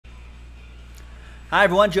Hi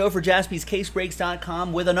everyone, Joe for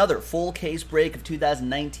JaspysCaseBreaks.com with another full case break of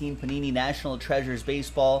 2019 Panini National Treasures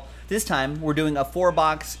Baseball. This time we're doing a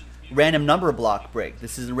 4-box random number block break.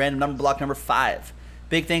 This is random number block number 5.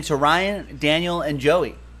 Big thanks to Ryan, Daniel, and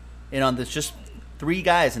Joey in on this. Just 3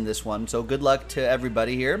 guys in this one, so good luck to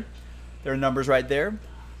everybody here. There are numbers right there.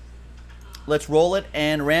 Let's roll it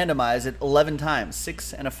and randomize it 11 times,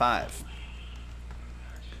 6 and a 5.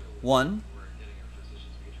 1,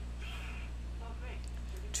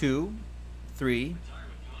 2, 3,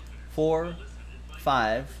 4,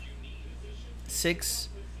 5, 6,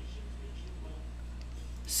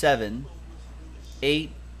 7,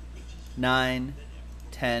 8, 9,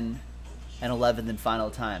 10, and 11 and final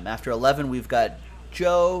time. After 11, we've got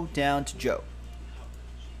Joe down to Joe.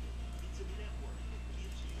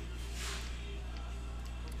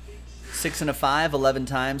 Six and a 5, 11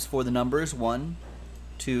 times for the numbers. 1,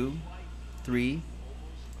 2, 3,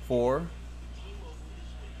 4,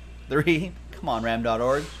 3, come on,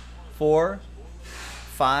 ram.org, 4,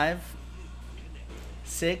 5,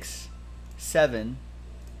 6, 7,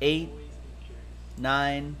 8,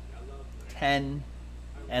 9, 10,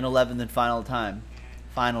 and 11 and final time.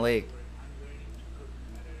 Final 8.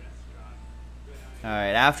 All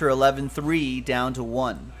right, after 11, 3 down to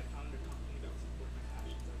 1.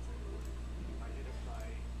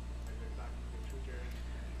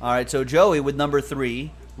 All right, so Joey with number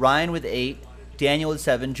 3, Ryan with 8, Daniel with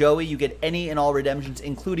 7. Joey, you get any and all redemptions,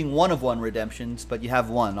 including 1 of 1 redemptions, but you have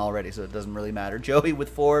 1 already, so it doesn't really matter. Joey with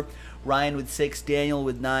 4, Ryan with 6, Daniel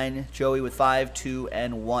with 9, Joey with 5, 2,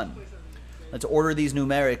 and 1. Let's order these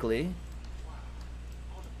numerically.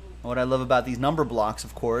 What I love about these number blocks,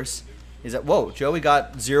 of course, is that, whoa, Joey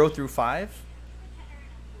got 0 through 5?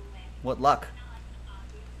 What luck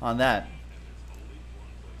on that.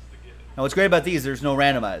 Now, what's great about these, there's no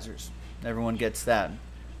randomizers. Everyone gets that.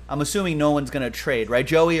 I'm assuming no one's going to trade, right?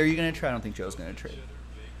 Joey, are you going to trade? I don't think Joe's going to trade.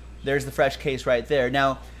 There's the fresh case right there.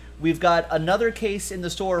 Now, we've got another case in the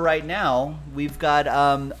store right now. We've got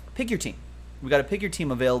Pick Your Team. We've got a Pick Your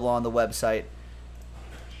Team available on the website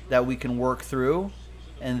that we can work through.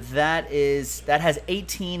 And that has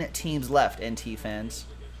 18 teams left, NT fans.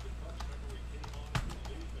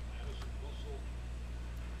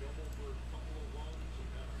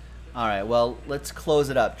 All right, well, let's close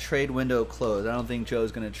it up. Trade window closed. I don't think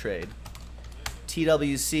Joe's going to trade.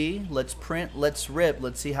 TWC, let's print, let's rip.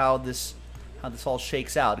 Let's see how this all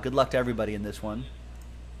shakes out. Good luck to everybody in this one.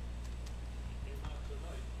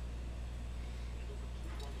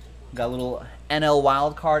 Got a little NL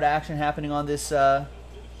wildcard action happening on this. Wow.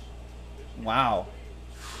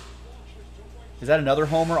 Is that another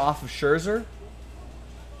homer off of Scherzer?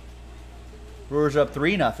 Brewers are up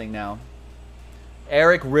 3-0 now.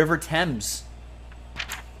 Eric River Thames.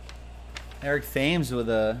 Eric Thames with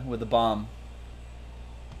a bomb.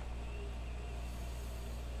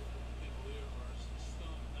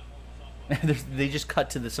 They just cut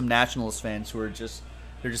to some Nationals fans who are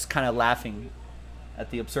they're just kind of laughing at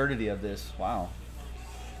the absurdity of this. Wow.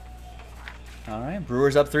 All right,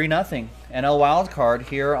 Brewers up 3-0. NL wild card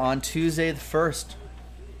here on Tuesday the 1st.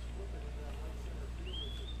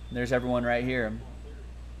 There's everyone right here.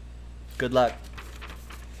 Good luck.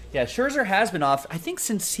 Yeah, Scherzer has been off, I think,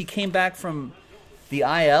 since he came back from the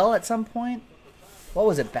IL at some point. What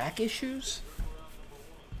was it, back issues?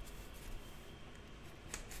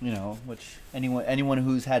 You know, which anyone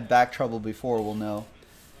who's had back trouble before will know.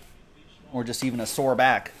 Or just even a sore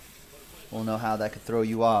back will know how that could throw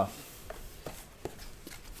you off.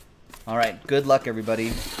 All right, good luck,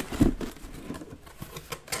 everybody.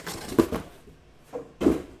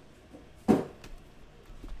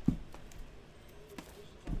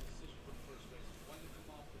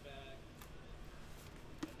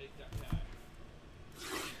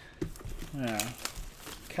 Yeah.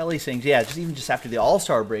 Kelly saying, yeah, just after the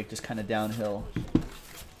All-Star break, just kind of downhill.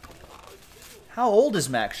 How old is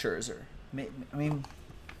Max Scherzer? I mean,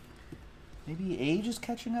 maybe age is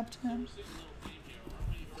catching up to him?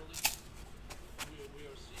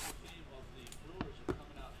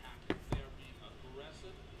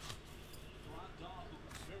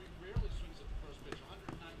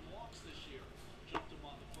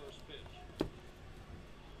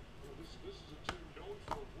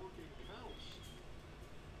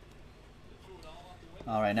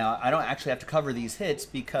 All right, now I don't actually have to cover these hits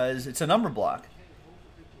because it's a number block.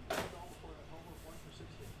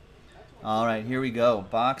 All right, here we go.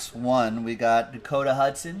 Box 1, we got Dakota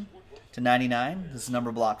Hudson to 99. This is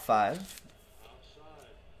number block 5.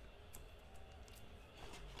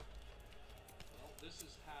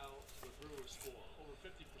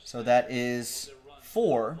 So that is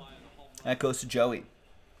 4. That goes to Joey.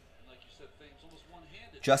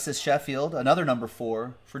 Justice Sheffield, another number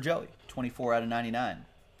 4 for Joey. 24 out of 99.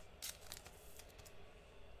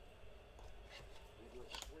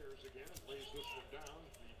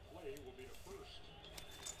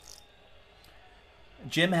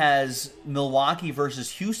 Jim has Milwaukee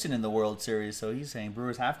versus Houston in the World Series, so he's saying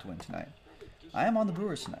Brewers have to win tonight. I am on the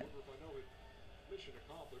Brewers tonight.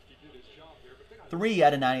 3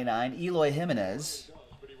 out of 99, Eloy Jimenez.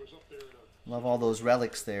 Love all those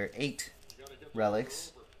relics there. 8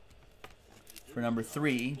 relics. For number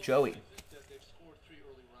 3, Joey.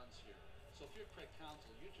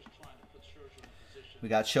 We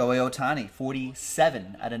got Shohei Ohtani,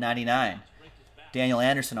 47 out of 99. Daniel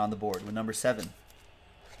Anderson on the board with number 7.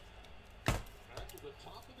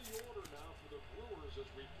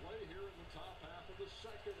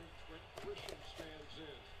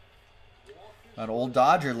 An old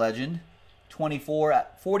Dodger legend, 44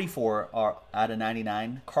 out of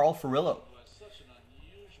 99, Carl Furillo.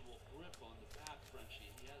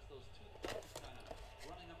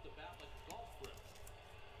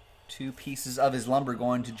 Two pieces of his lumber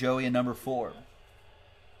going to Joey and number 4.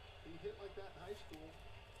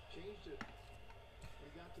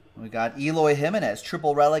 We got Eloy Jimenez,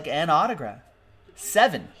 triple relic and autograph.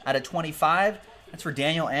 7 out of 25. That's for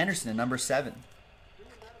Daniel Anderson at number 7.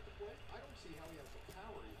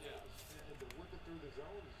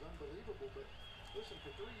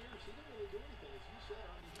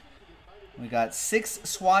 We got 6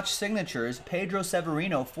 swatch signatures. Pedro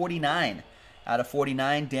Severino, 49 out of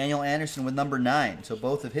 49. Daniel Anderson with number 9. So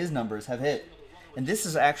both of his numbers have hit. And this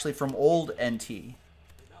is actually from old NT,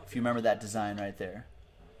 if you remember that design right there.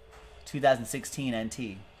 2016 NT.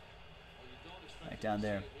 Right down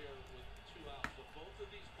there.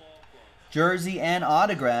 Jersey and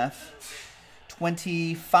autograph.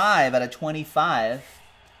 25 out of 25.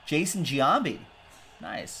 Jason Giambi.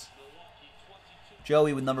 Nice.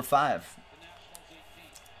 Joey with number 5.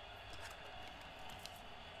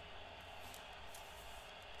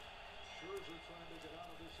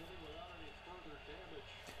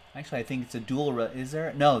 Actually, I think it's a dual. Is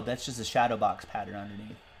there? No, that's just a shadow box pattern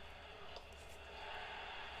underneath.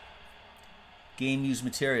 Game used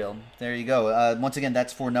material. There you go. Once again,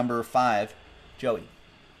 that's for number 5, Joey.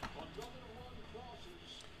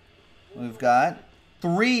 We've got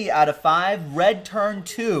 3 out of 5. Red turn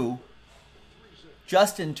 2.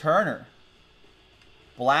 Justin Turner.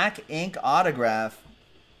 Black ink autograph.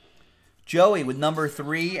 Joey with number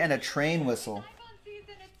 3 and a train whistle.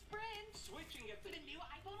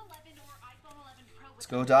 Let's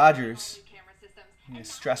go Dodgers. A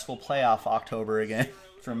stressful playoff October again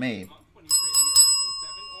for me.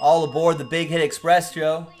 All aboard the Big Hit Express,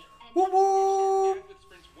 Joe. Woo woo!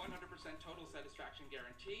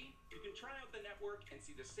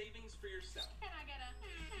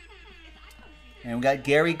 And we got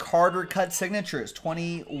Gary Carter cut signatures,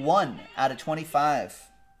 21 out of 25.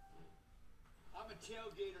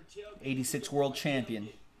 86 world champion.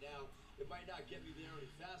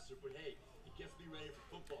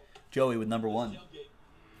 Joey with number 1. I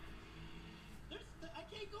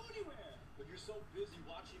can't go anywhere. But you're so busy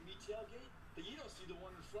watching me tailgate that you don't see the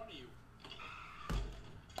one in front of you.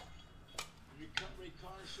 Your cut rate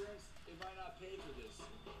car insurance, it might not pay for this.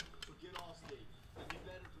 Forget Allstate. Be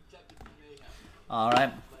better protected from mayhem. All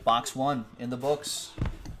right, box 1 in the books.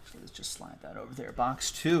 So let's just slide that over there.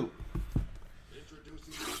 Box 2.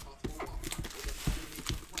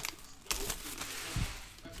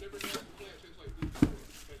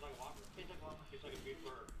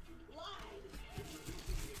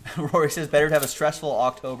 Rory says better to have a stressful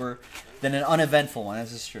October than an uneventful one.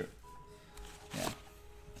 This is true. Yeah.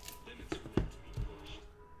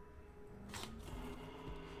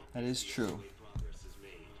 That is true.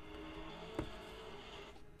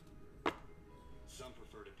 Some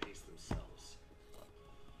prefer to pace themselves.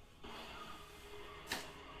 But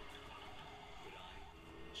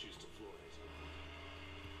I choose to floor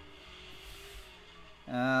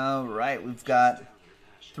it. All right, we've got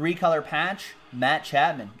 3-color patch. Matt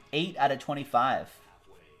Chapman, 8 out of 25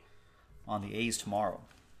 on the A's tomorrow.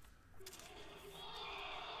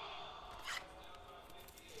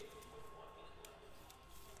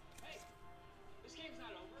 Hey, this game's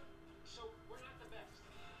not over, so we're not the best.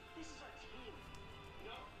 This is our team.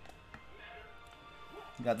 No matter.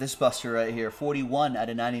 We got this Buster right here, 41 out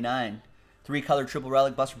of 99. 3-color triple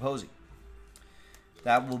relic Buster Posey.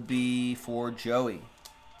 That will be for Joey.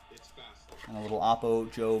 And a little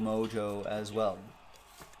Oppo Joe Mojo as well.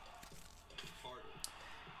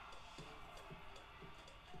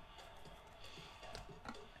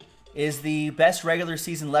 Is the best regular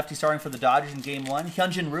season lefty starting for the Dodgers in Game 1?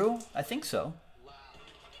 Hyunjin Ryu? I think so.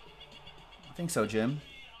 I think so, Jim.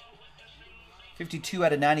 52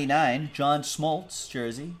 out of 99, John Smoltz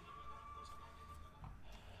jersey.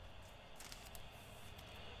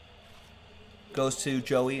 Goes to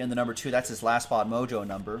Joey in the number 2. That's his last spot mojo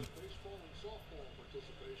number.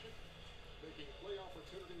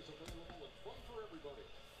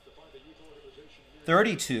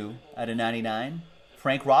 32 out of 99,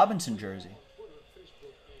 Frank Robinson jersey.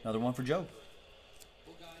 Another one for Joe.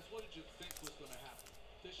 Well, guys, what did you think was going to happen?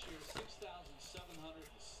 This year,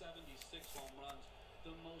 6,776 home runs, the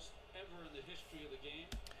most ever in the history of the game.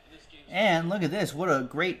 And look at this. What a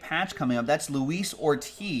great patch coming up. That's Luis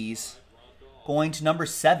Ortiz going to number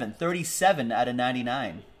 7, 37 out of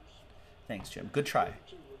 99. Thanks, Jim. Good try.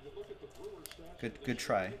 Good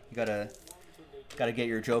try. You gotta get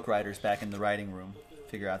your joke writers back in the writing room.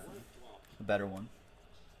 Figure out a better one.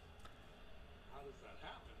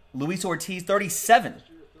 Luis Ortiz, 37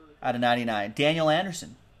 out of 99. Daniel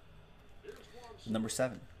Anderson, number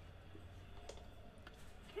 7.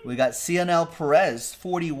 We got Cionel Perez,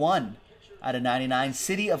 41 out of 99.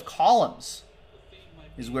 City of Columns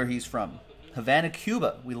is where he's from. Havana,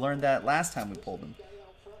 Cuba. We learned that last time we pulled him.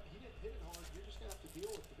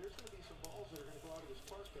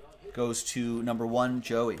 Goes to number 1,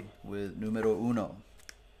 Joey, with numero 1.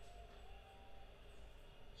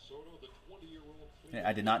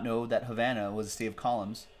 I did not know that Havana was the city of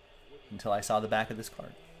Columns until I saw the back of this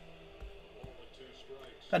card.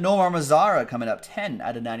 Got Nomar Mazara coming up, 10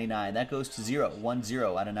 out of 99. That goes to 0,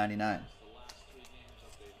 1-0 out of 99.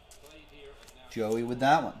 Joey with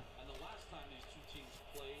that one.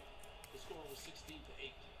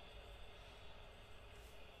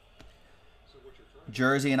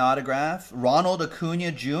 Jersey and autograph, Ronald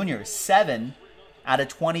Acuna Jr., 7 out of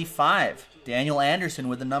 25. Daniel Anderson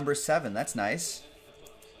with the number 7. That's nice.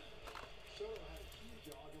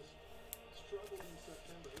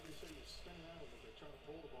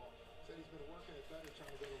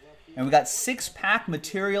 And we got 6-pack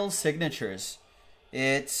materials signatures.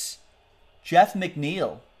 It's Jeff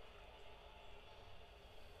McNeil.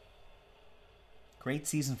 Great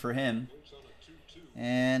season for him.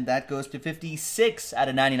 And that goes to 56 out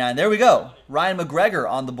of 99. There we go. Ryan McGregor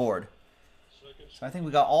on the board. So I think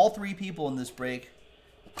we got all 3 people in this break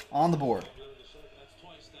on the board.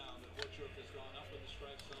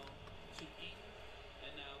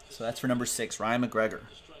 So that's for number 6, Ryan McGregor.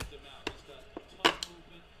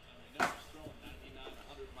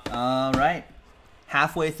 All right.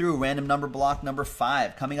 Halfway through random number block number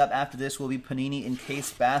 5. Coming up after this will be Panini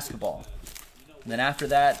Encased Basketball. And then after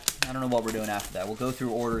that, I don't know what we're doing after that. We'll go through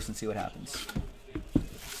orders and see what happens.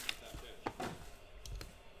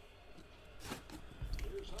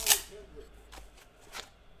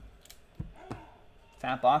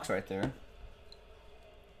 Fat box right there.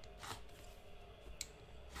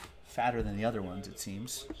 Fatter than the other ones, it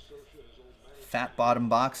seems. Fat bottom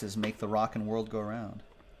boxes make the rockin' world go round.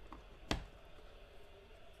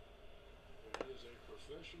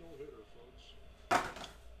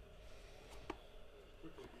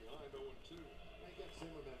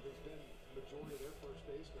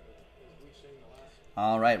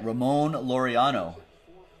 All right, Ramon Laureano,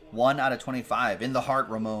 1 out of 25. In the heart,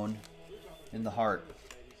 Ramon. In the heart.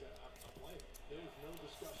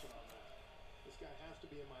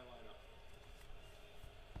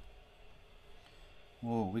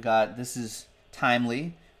 Whoa, we got, this is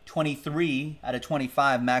timely. 23 out of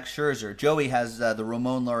 25, Max Scherzer. Joey has the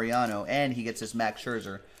Ramon Laureano, and he gets his Max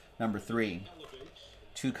Scherzer, number 3.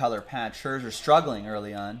 2-color patch. Scherzer struggling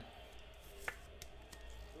early on.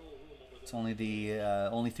 It's only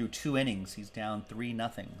only through 2 innings. He's down 3-0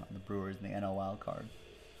 on the Brewers in the NL wild card.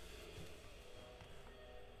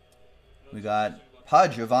 We got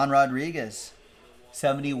Pudge, Ivan Rodriguez,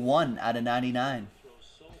 71 out of 99.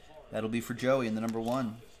 That'll be for Joey in the number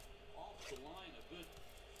 1.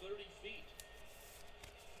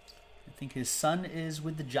 I think his son is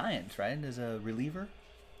with the Giants, right? As a reliever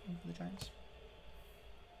for the Giants.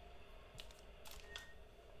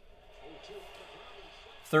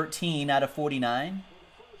 $13 out of 49.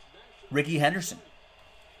 Ricky Henderson.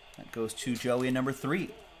 That goes to Joey in number 3.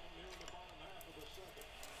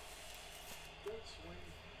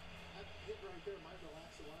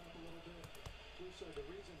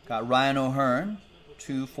 Got Ryan O'Hearn.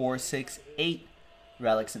 2, 4, 6, 8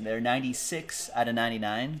 relics in there. 96 out of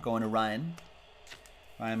 99 going to Ryan.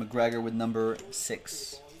 Ryan McGregor with number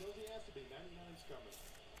 6.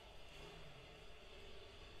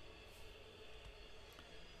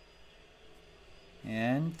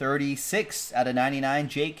 And 36 out of 99,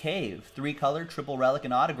 Jake Cave. 3-color, triple relic,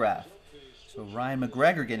 and autograph. So Ryan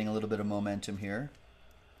McGregor getting a little bit of momentum here.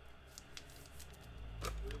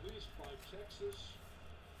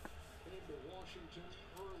 came to Washington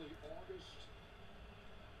early August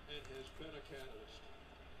and has been a catalyst.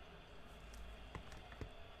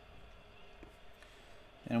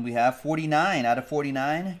 And we have 49 out of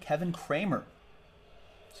 49, Kevin Kramer.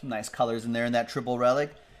 Some nice colors in there in that triple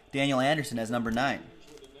relic. Daniel Anderson as number 9.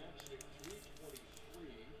 With a matchstick 323.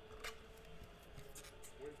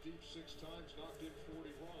 Went deep 6 times, knocked in 40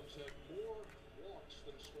 runs, had more walks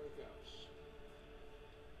than strikeouts.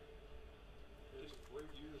 It's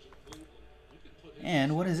great years in Cleveland. You can put him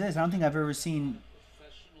And what is this? I don't think I've ever seen...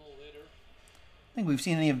 professional hitter. I think we've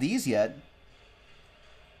seen any of these yet.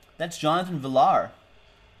 That's Jonathan Villar.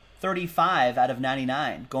 35 out of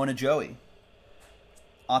 99. Going to Joey.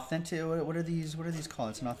 Authentic. What are these? What are these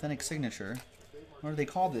called? It's an authentic signature. What do they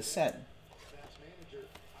call this set? Bats manager,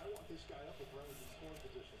 I want this guy up with runners in scoring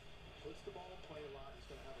position. Puts the ball in play a lot. He's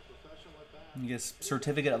going to have a professional at bat. I guess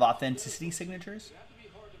certificate of authenticity signatures. It had to be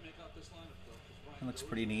hard to make out this lineup, though, 'cause Brian That looks Dozier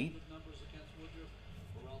pretty had neat. good numbers against Woodruff.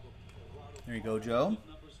 Geraldo There you go, Joe. good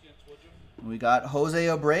numbers against Woodruff. And we got Jose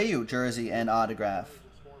Abreu jersey and autograph. In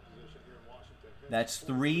scoring position here in Washington. That's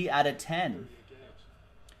 3 out of 10.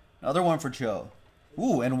 Another one for Joe.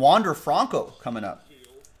 Ooh, and Wander Franco coming up.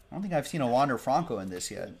 I don't think I've seen a Wander Franco in this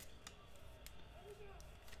yet.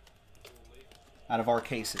 Out of our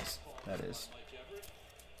cases, that is. Mike Everett.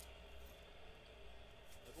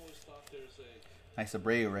 I've always thought there's a Nice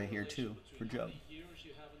Abreu right here, too, for Joe. how many years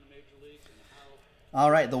you have in the major leagues and how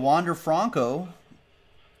All right, the Wander Franco.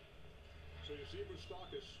 So you see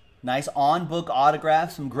Moustakas. Nice on-book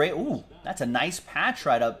autograph. Some great... Ooh, that's a nice patch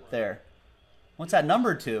right up there. What's that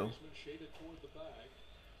number to? Shaded toward the bag.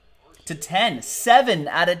 To 10. 7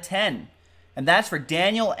 out of 10. And that's for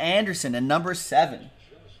Daniel Anderson and number 7.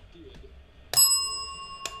 Just did.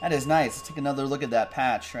 That is nice. Let's take another look at that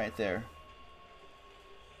patch right there.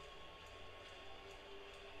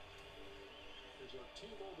 There's a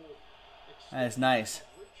T-Mobile That is nice.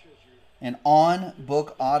 rich as you An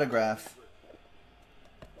on-book autograph.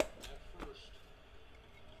 at first.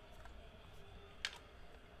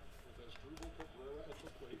 With Asdrubal Cabrera at the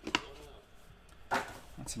plate, 1 out.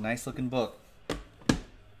 That's a nice looking book.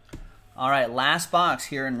 All right, last box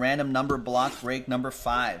here in random number block break number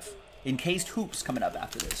 5. Encased hoops coming up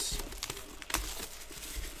after this.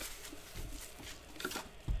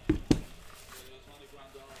 Tony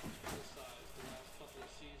Grandal was criticized the last couple of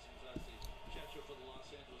seasons as the catcher for the Los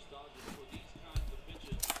Angeles Dodgers for these kinds of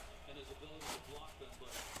pitches and his ability to block them,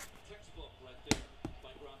 but textbook right there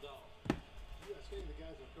by Grandal. You ask any of the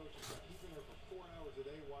guys on coaching staff, he's been there for 4 hours a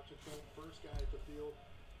day watching film, first guy at the field.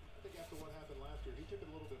 I think after what happened last year, he took it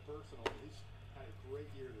a little bit personal. He's had a great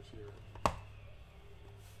year this year.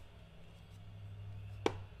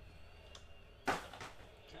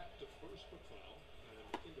 Tapped to first but foul,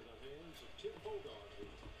 and into the hands of Tim Bogard, the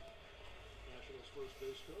Nationals first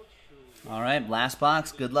base coach, who All right, last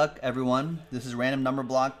box. Good luck, everyone. This is random number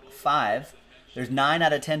block 5. There's 9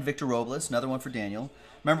 out of 10 Victor Robles. Another one for Daniel.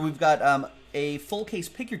 Remember, we've got a full case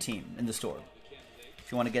pick your team in the store.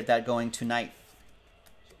 If you want to get that going tonight.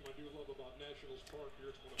 something I do love about Nationals Park here.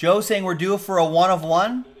 It's one of Joe saying we're due for a 1 of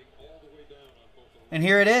 1. getting all the way down on both of them. And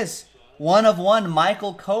here it is. 1 of 1,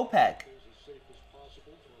 Michael Kopech. As safe as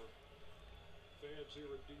possible for fans here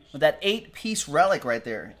in D.C. With that 8-piece relic right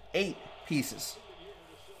there. 8 pieces.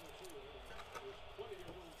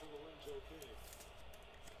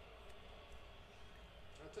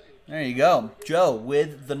 There you go. Joe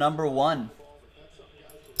with the number 1.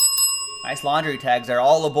 Nice laundry tags there.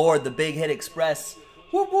 All aboard the Big Hit Express.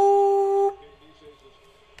 Whoop whoop.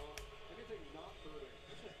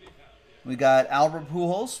 We got Albert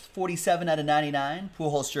Pujols, 47 out of 99.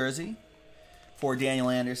 Pujols jersey for Daniel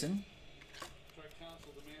Anderson. Track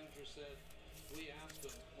council, the manager said, we asked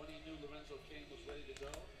him when he knew Lorenzo Cain was ready to go.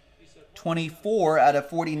 He said 24 out of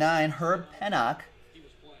 49. Herb Pennock. he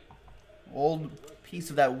was playing. Old piece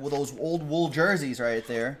of that, those old wool jerseys right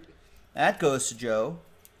there. That goes to Joe.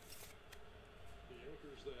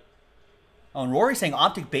 Oh, and Rory's saying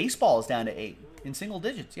Optic Baseball is down to 8 in single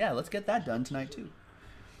digits. Yeah, let's get that done tonight too.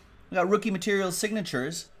 We got rookie materials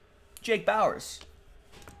signatures. Jake Bowers.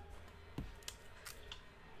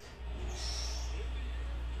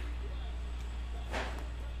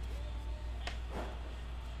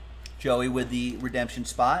 Joey with the redemption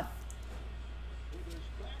spot.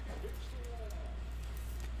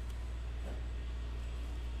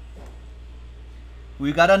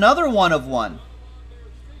 We've got another 1 of 1.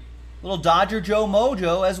 Little Dodger Joe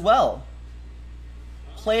Mojo as well.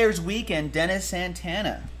 Players Weekend, Dennis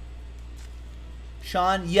Santana.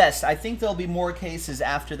 Sean, yes, I think there'll be more cases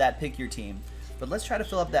after that pick your team. But let's try to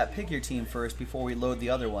fill up that pick your team first before we load the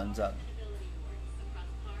other ones up.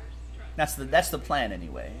 That's the plan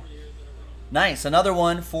anyway. Nice. Another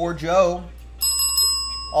one for Joe.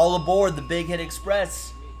 All aboard the Big Hit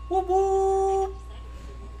Express. Whoop whoop.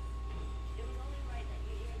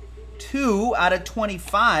 2 out of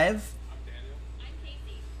 25.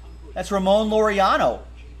 That's Ramon Laureano.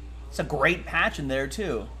 It's a great patch in there,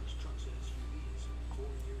 too.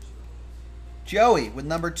 Joey with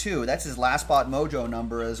number 2. That's his Last Spot Mojo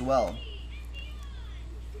number as well.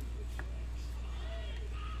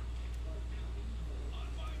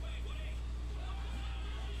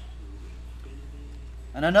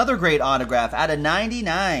 And another great autograph out of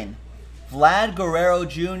 99. Vlad Guerrero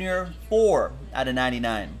Jr. 4 out of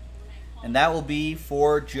 99. And that will be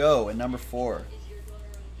for Joe at number 4.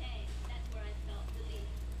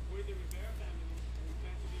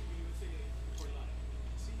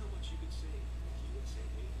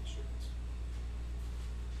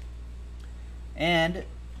 And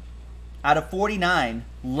out of 49,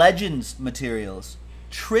 Legends materials,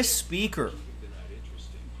 Tris Speaker.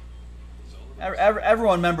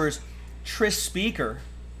 Everyone remembers Tris Speaker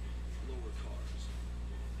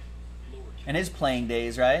and his playing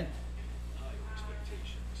days, right?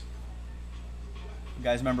 You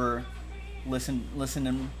guys remember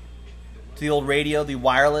listening to the old radio, the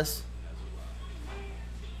wireless?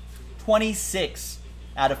 26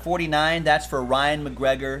 out of 49. That's for Ryan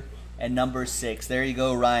McGregor and number 6. There you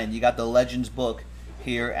go, Ryan. You got the Legends book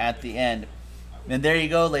here at the end. And there you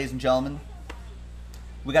go, ladies and gentlemen.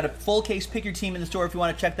 We got a full case pick your team in the store if you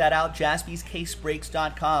want to check that out.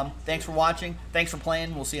 JaspysCaseBreaks.com. Thanks for watching. Thanks for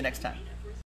playing. We'll see you next time.